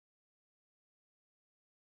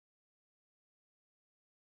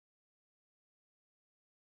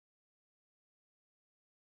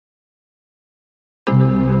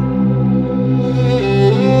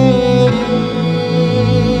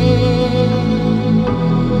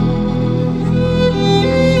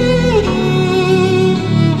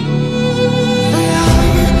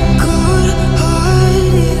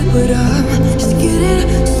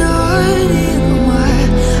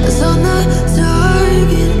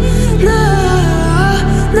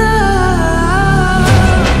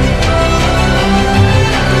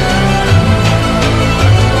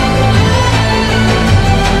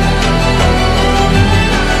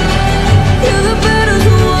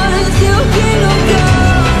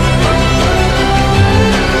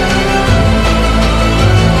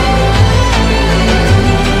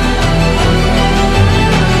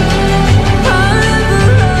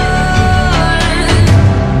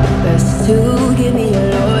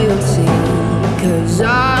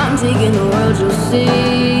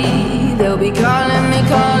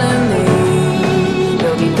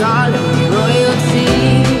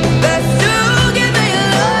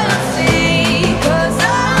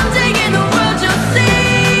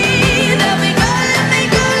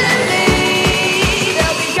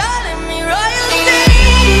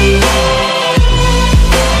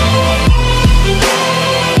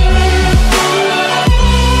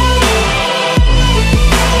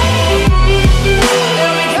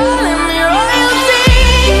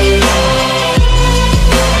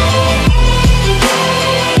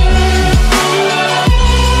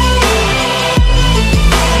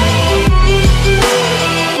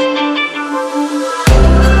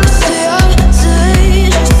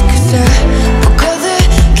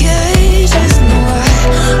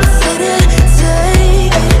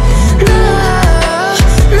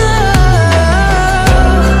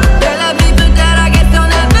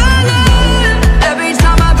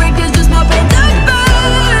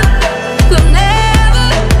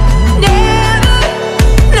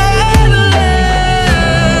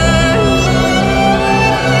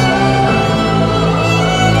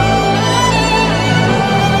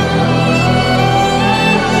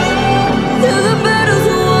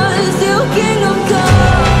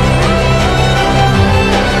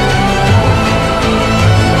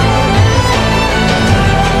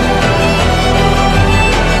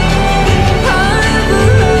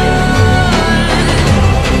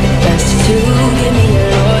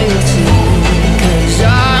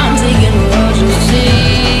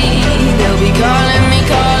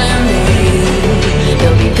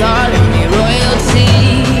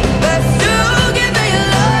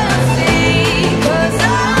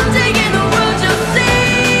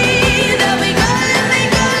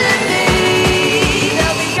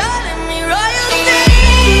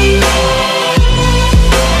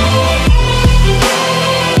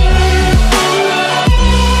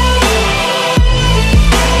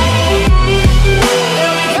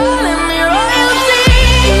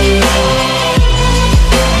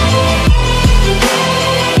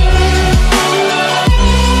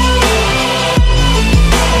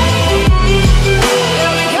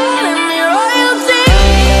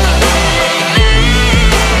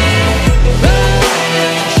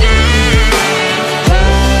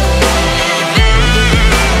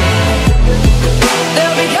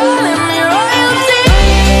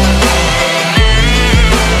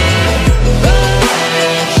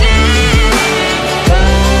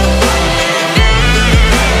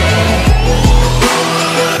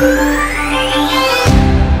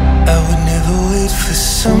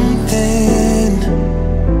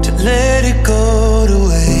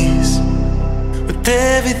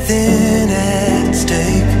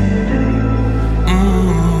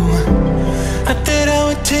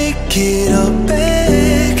get all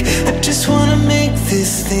back. I just wanna make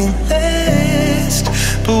this thing last,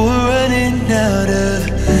 but we're running out of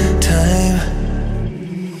time.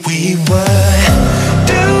 We were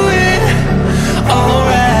doing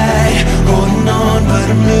alright, holding on, but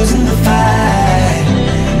I'm losing the fight.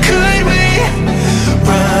 Could we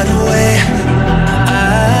run away?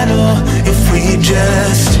 I know if we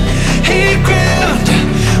just hit ground,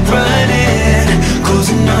 running,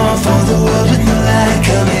 closing off all the world with no light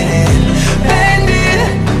coming in, bending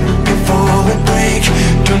before we break.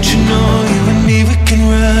 Don't you know you and me, we can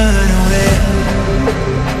run away.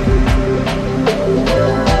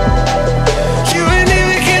 You and me,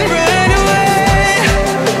 we can run away.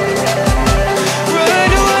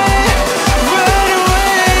 Run away, run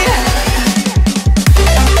away.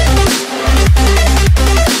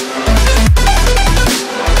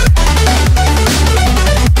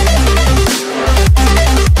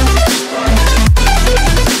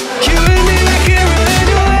 You and me, we can run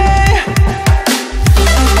away.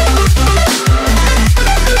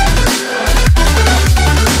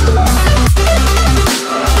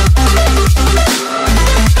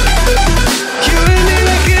 You and me,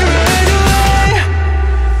 we can run away.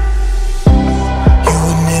 You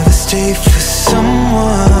would never stay for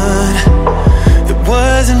someone that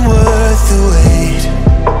wasn't worth the wait.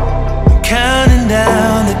 I'm counting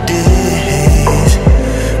down the days.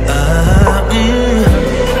 I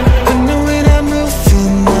know when I'm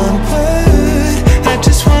moving onward, I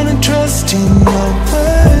just wanna trust in your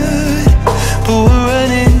word, but we're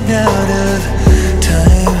running out of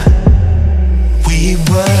time. We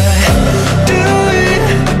were doing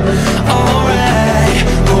alright,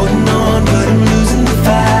 holding on, but I'm losing the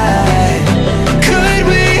fight. Could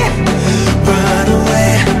we run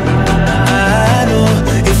away? I know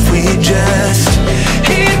if we just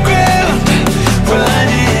hit ground,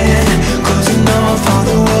 running, closing off all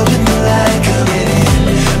the world with the light coming in,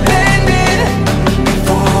 bending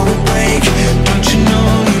before we break. Don't you know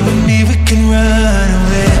you and me, we can run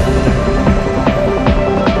away.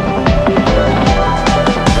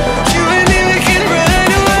 You and me, we can run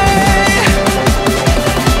away.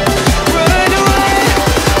 Run away,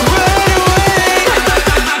 run away.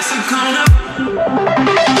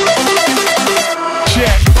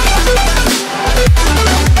 Check.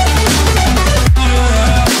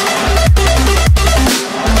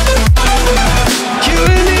 You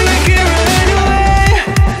and me, we can run away.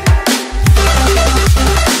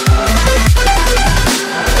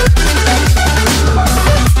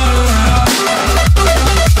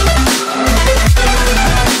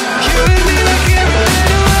 You and me, we can run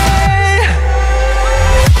away.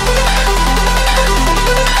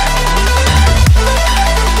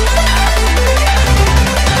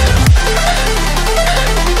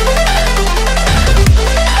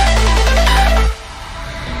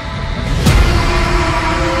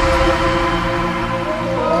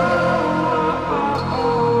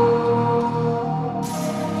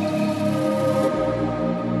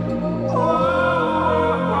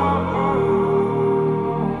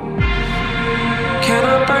 Can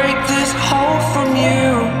I break this hold from you?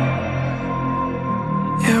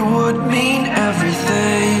 It would mean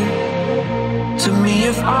everything to me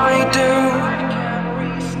if I do.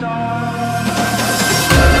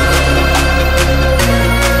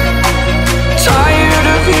 Tired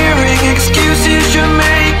of hearing excuses you're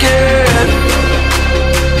making.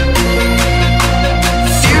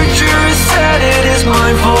 Future is set, it is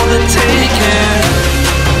mine for the taking.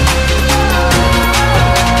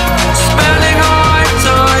 Spending our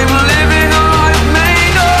time living our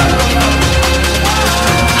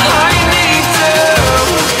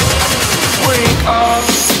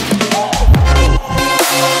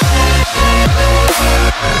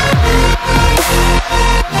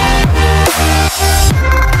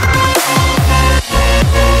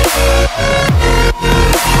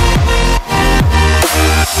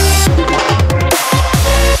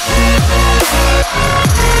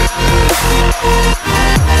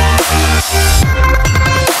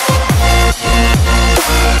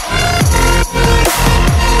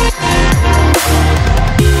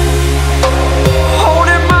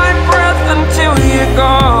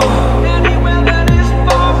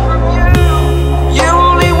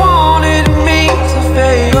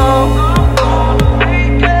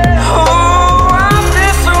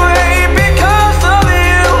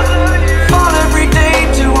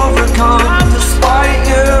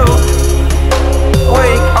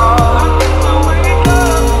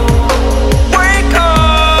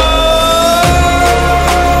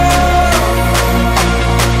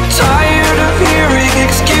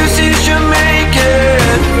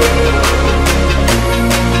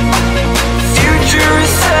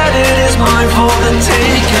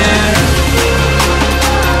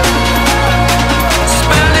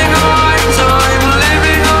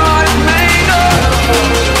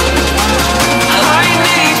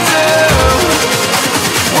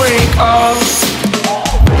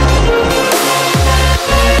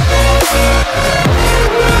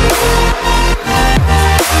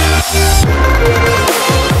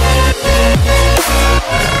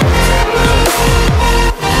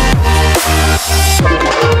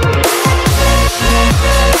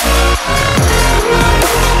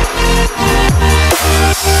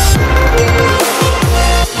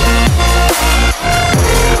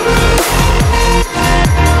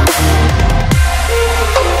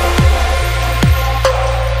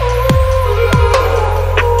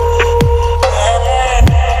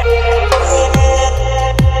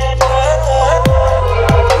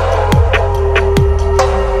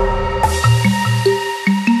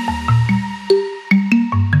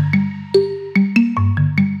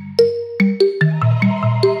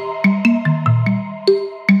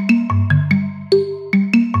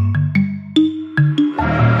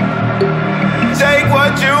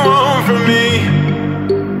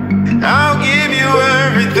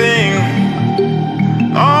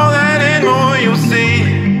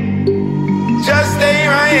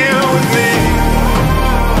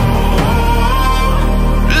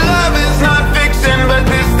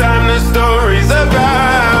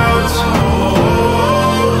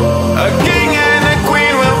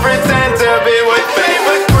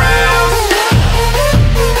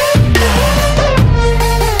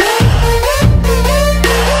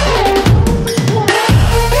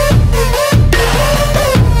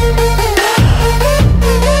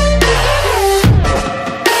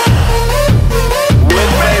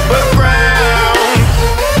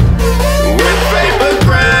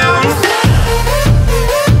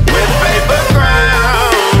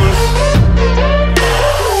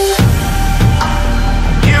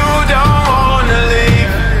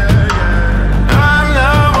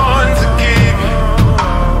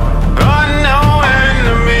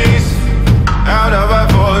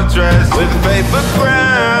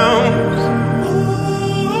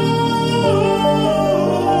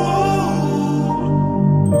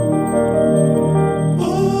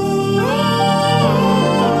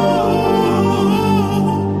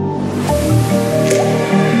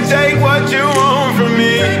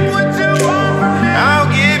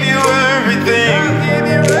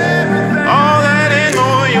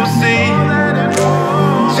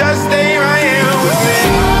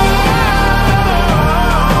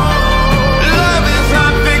Love is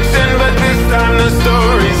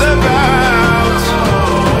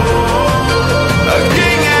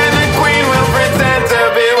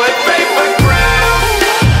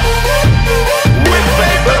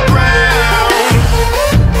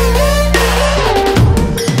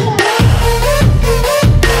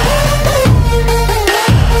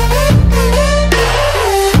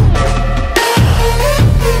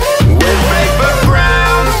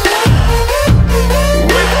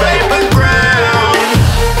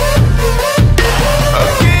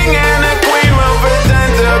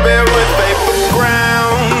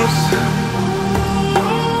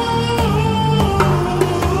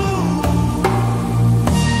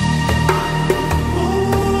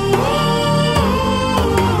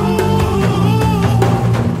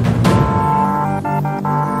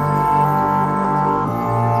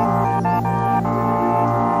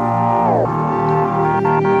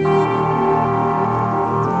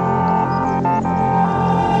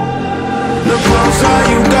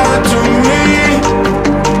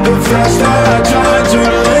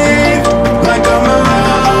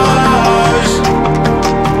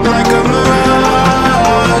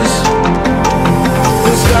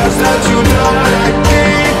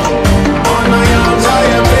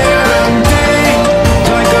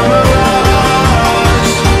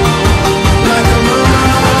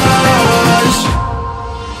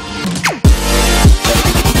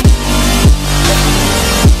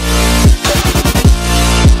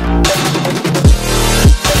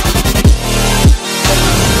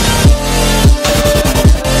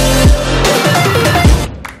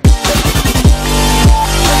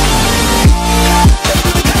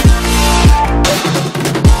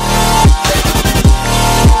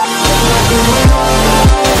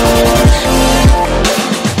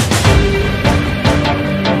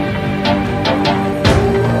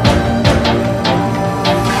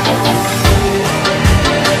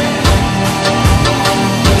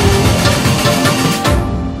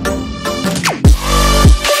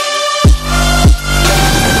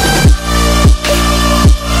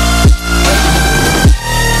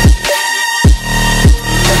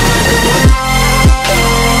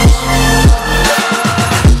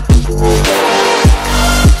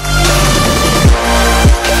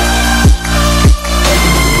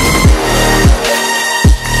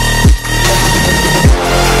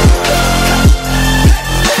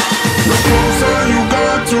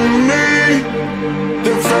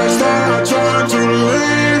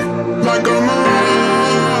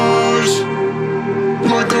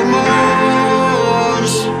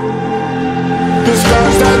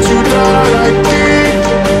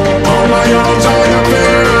All my arms are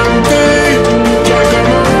empty, like a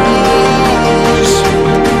mirage,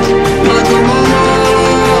 like a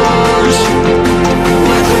mirage,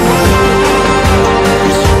 like a mirage,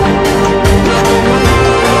 like a mirage, like a mirage.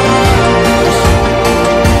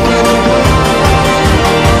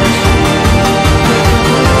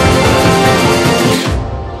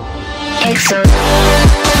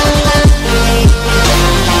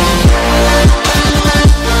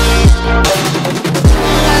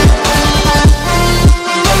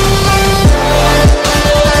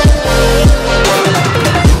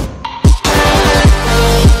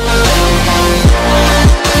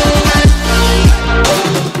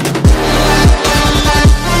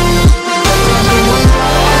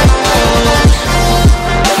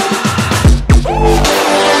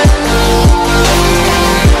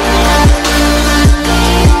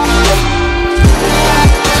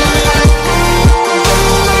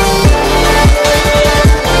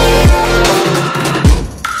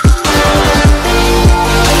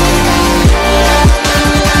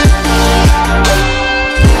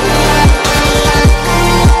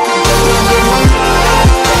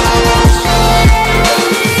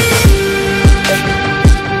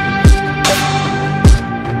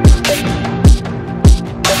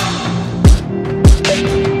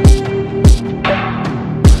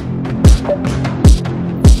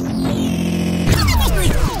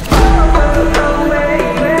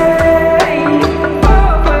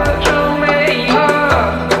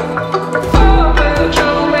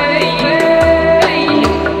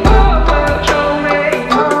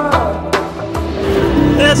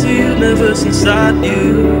 There's a universe inside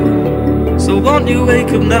you, so won't you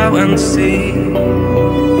wake up now and see?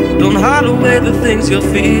 Don't hide away the things you're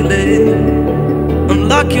feeling,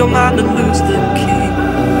 unlock your mind and lose the key.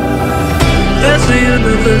 There's a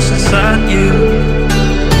universe inside you,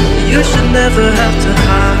 you should never have to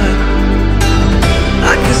hide.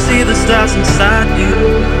 I can see the stars inside you,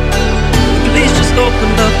 please just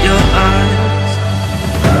open up your eyes.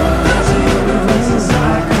 There's a universe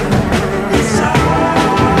inside you, inside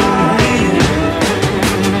you.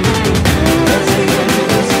 There's a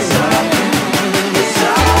universe inside you,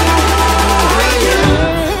 inside you.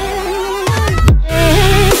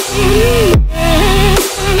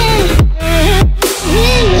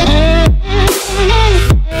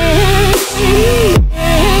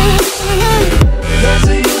 There's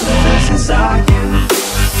a universe inside you.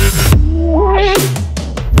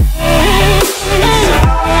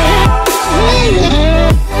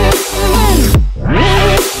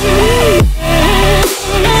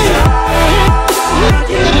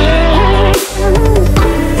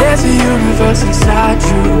 There's a universe inside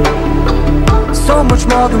you, so much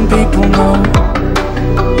more than people know.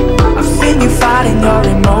 I've seen you fighting your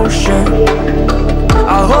emotion,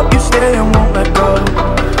 I hope you stay and won't let go.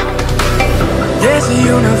 There's a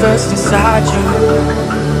universe inside you,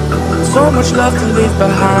 so much love to leave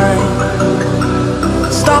behind.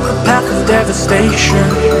 Stop the path of devastation,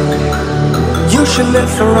 you should live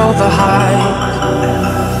for all the highs.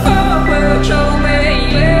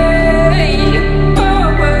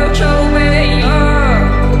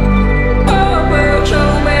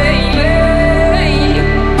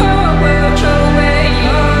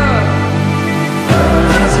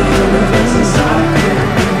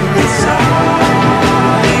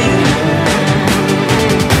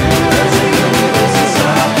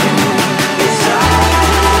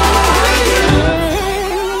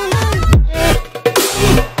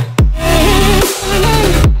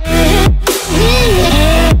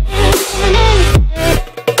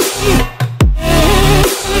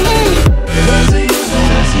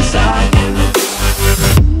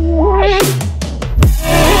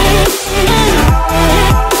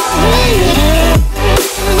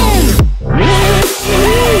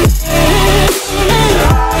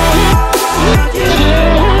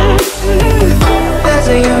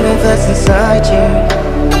 Inside you,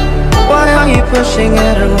 why are you pushing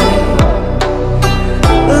it away?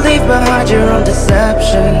 Leave behind your own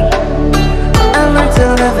deception and learn to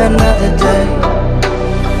live another day.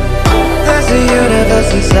 There's a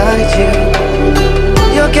universe inside you,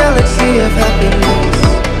 your galaxy of happiness.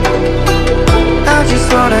 I just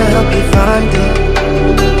wanna help you find it,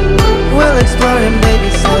 we'll explore in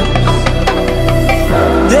baby steps.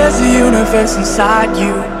 There's a universe inside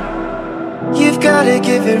you, you've gotta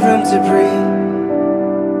give it room to breathe.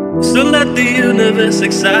 So let the universe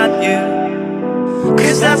excite you,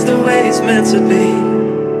 'cause that's the way it's meant to be.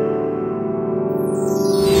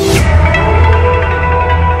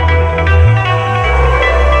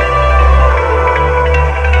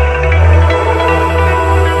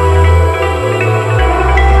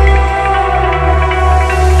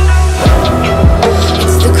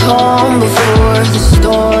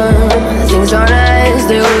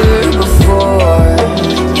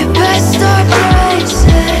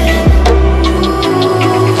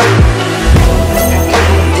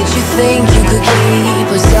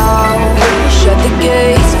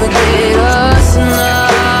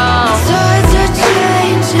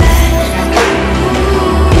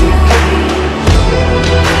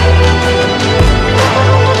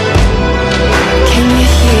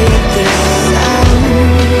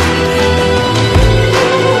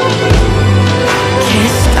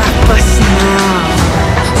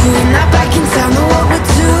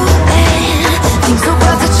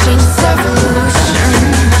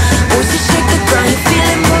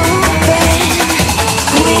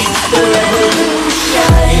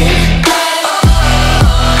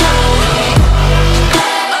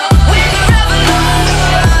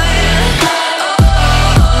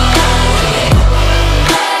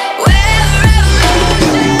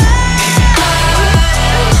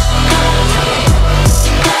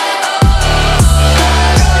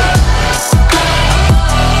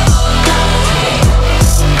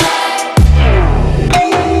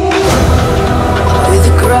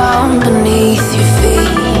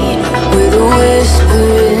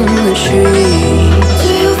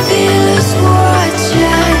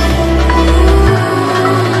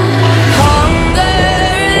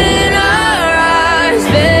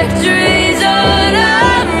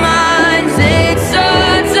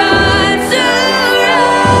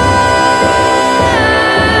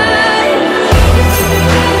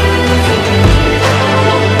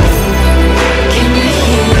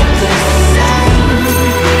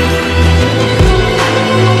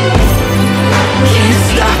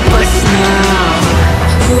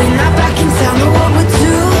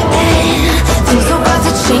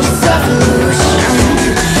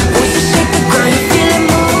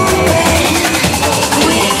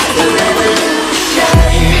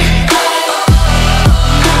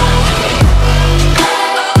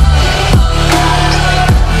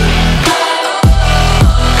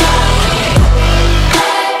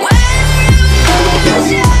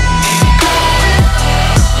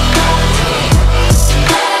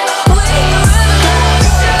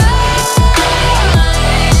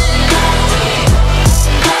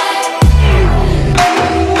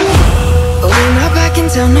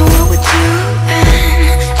 don't know what we're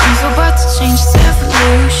doing. I'm so about to change this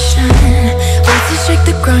evolution. Once you shake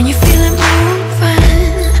the ground, you feel it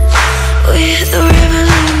moving with the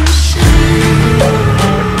revolution.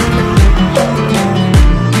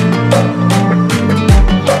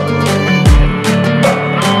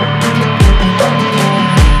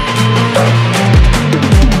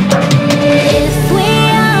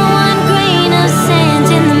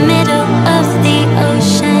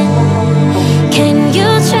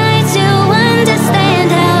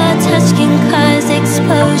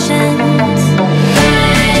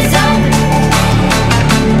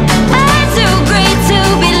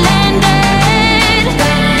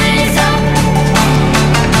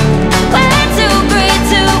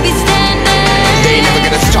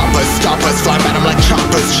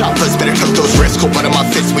 Choppers, better took those risks. Hold one of my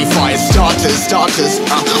fists, we fire starters.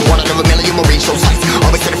 One out of a million will reach those heights.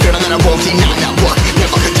 Always had a feeling that I won't deny. Not work,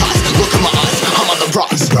 never could ties. Look in my eyes, I'm on the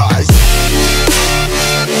rise.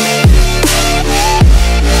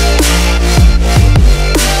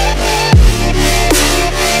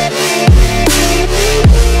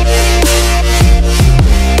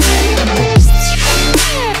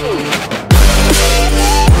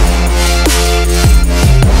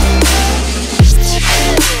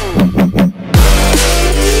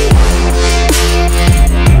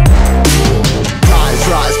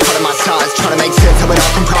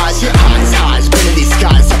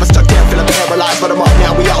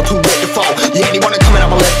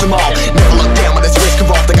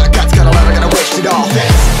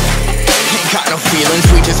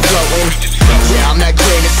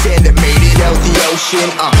 A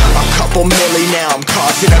couple milli now, I'm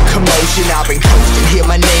causing a commotion. I've been coasting, hear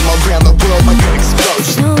my name around the world like an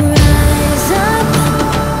explosion. So rise up,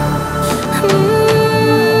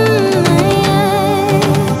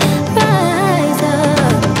 rise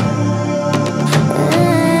up.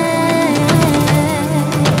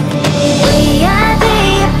 We are the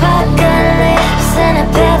apocalypse, and a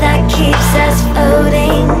pair that keeps us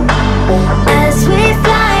floating. As we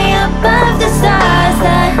fly above the stars,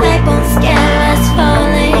 the hype won't scare us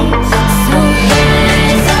falling. So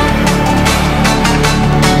rise up,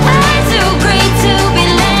 I'm too great to be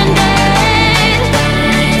landed.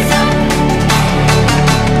 Rise up,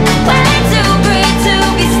 we're too great to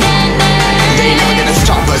be standing. They ain't never gonna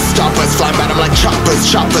stop us, fly by them like choppers.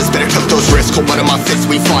 Better took those risks, hold one of my fists,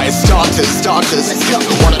 we fire starters. Let's go,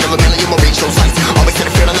 one out of a million will reach those heights. Always had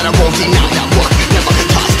a feeling that I won't deny. Not work, never could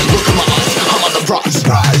toss. Look in my eyes, I'm on the rise.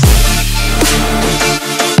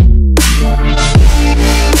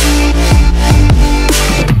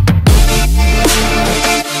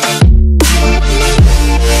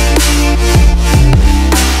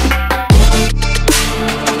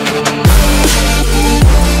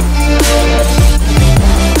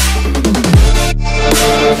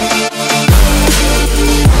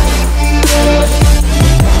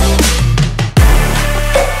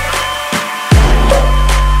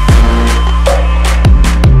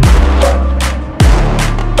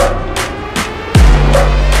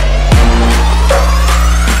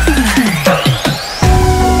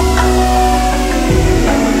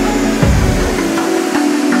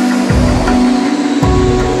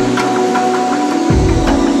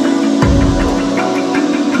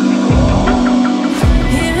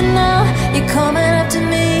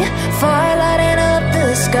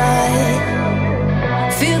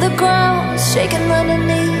 Shaking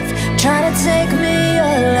underneath, trying to take me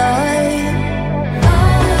alive.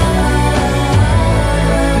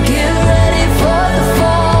 Get ready for the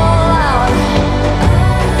fallout.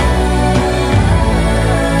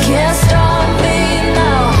 Can't stop me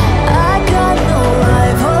now. I got no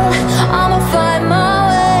rival. I'ma find my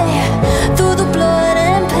way through the blood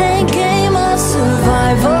and pain game of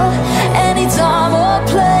survival. Any time or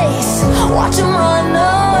place, watch 'em run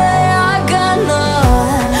away. I got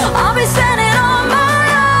none. I'll be standing on my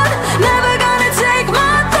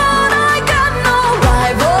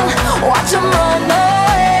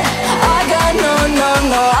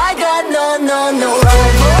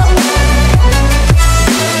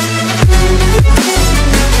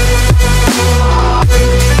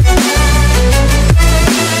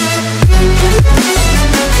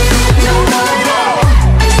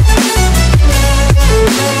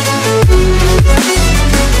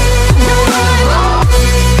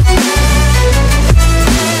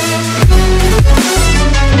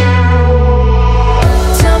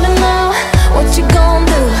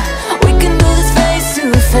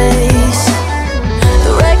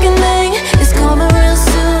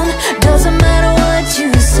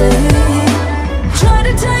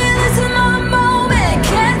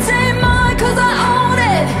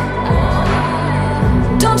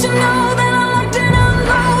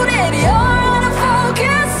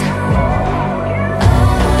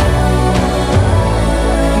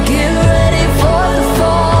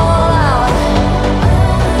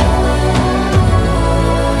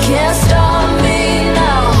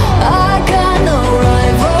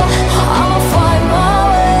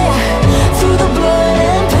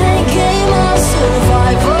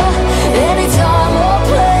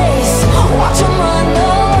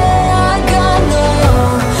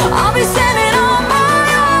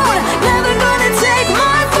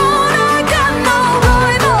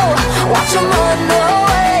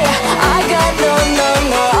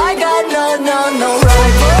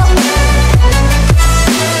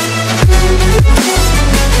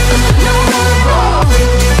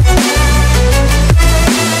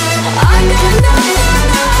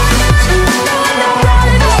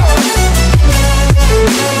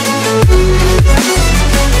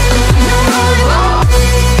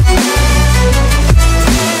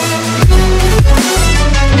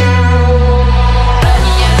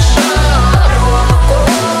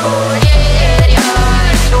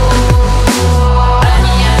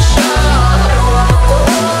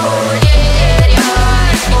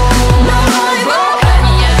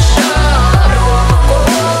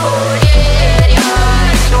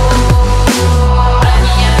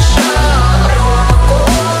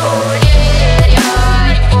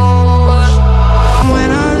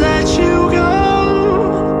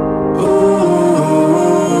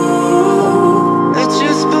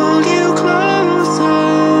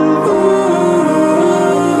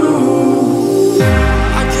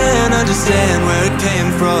understand where it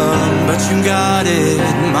came from, but you got it,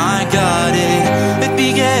 I got it. It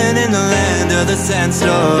began in the land of the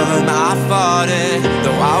sandstorm. I fought it,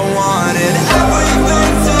 though I wanted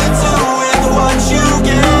everything to do with what you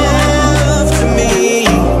gave to me.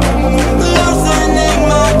 Loosening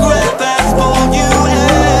my grip has pulled you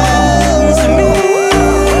into me.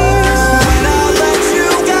 When I let you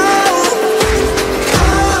go,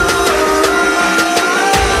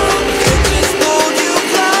 it just pulled you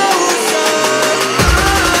closer.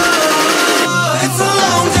 It's a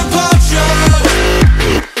long departure.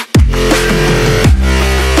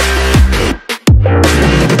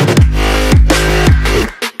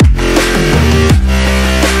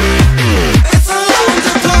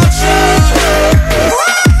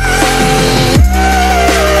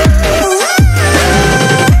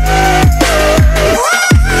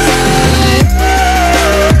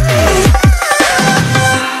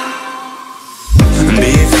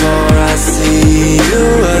 Before I see you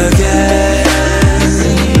again,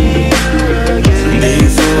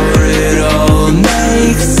 before it all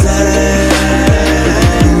makes sense,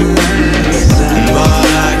 but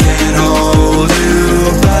I can't hold you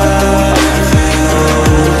back.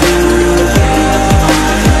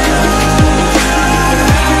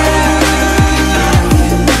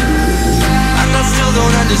 And I still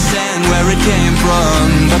don't understand where it came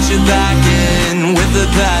from, but you're back in with the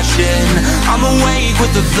passion. I'm awake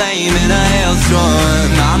with the flame in a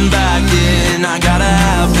hailstorm. I'm